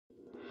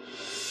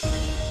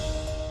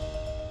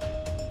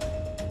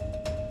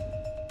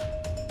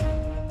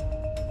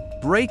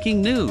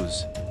Breaking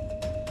news!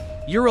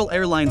 Ural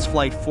Airlines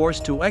flight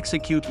forced to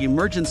execute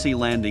emergency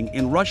landing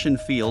in Russian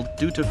field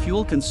due to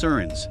fuel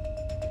concerns.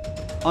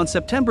 On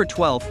September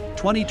 12,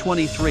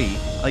 2023,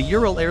 a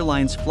Ural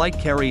Airlines flight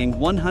carrying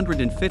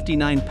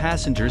 159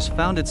 passengers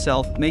found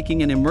itself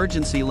making an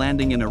emergency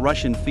landing in a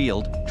Russian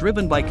field,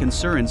 driven by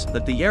concerns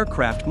that the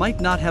aircraft might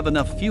not have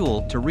enough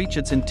fuel to reach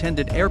its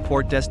intended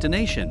airport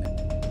destination.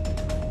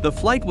 The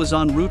flight was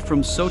en route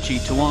from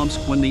Sochi to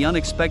Omsk when the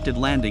unexpected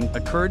landing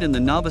occurred in the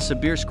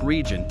Novosibirsk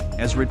region,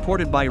 as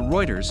reported by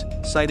Reuters,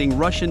 citing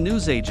Russian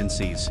news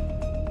agencies.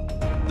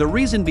 The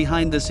reason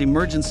behind this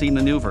emergency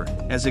maneuver,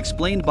 as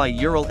explained by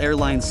Ural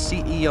Airlines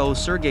CEO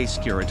Sergey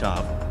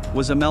Skuratov,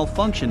 was a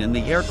malfunction in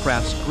the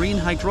aircraft's green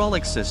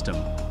hydraulic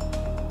system.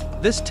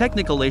 This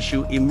technical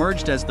issue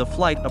emerged as the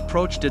flight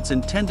approached its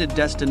intended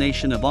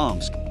destination of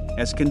Omsk,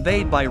 as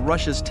conveyed by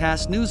Russia's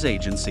TASS news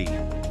agency.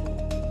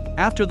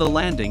 After the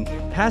landing,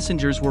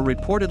 passengers were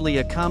reportedly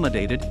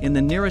accommodated in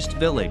the nearest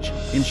village,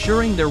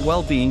 ensuring their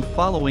well-being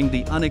following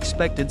the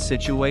unexpected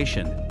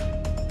situation.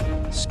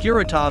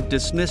 Skuratov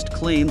dismissed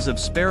claims of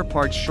spare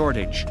parts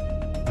shortage.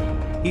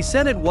 He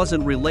said it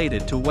wasn't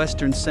related to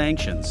Western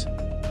sanctions.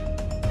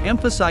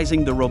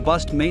 Emphasizing the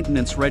robust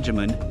maintenance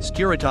regimen,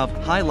 Skuratov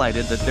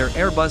highlighted that their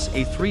Airbus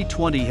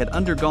A320 had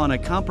undergone a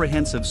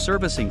comprehensive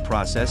servicing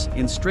process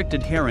in strict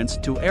adherence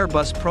to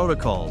Airbus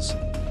protocols.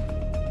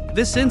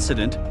 This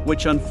incident,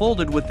 which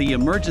unfolded with the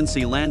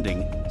emergency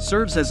landing,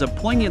 serves as a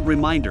poignant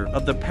reminder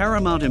of the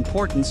paramount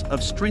importance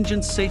of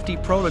stringent safety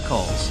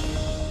protocols.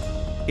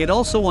 It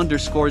also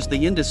underscores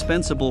the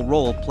indispensable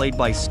role played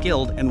by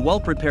skilled and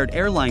well-prepared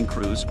airline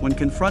crews when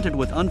confronted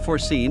with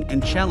unforeseen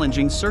and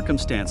challenging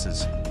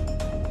circumstances.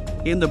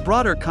 In the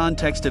broader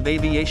context of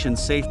aviation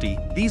safety,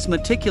 these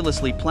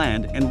meticulously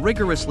planned and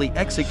rigorously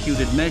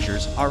executed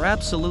measures are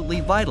absolutely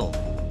vital.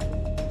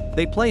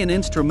 They play an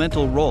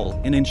instrumental role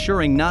in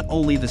ensuring not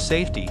only the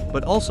safety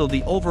but also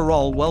the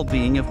overall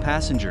well-being of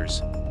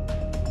passengers.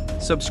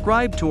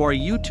 Subscribe to our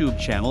YouTube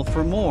channel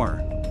for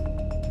more.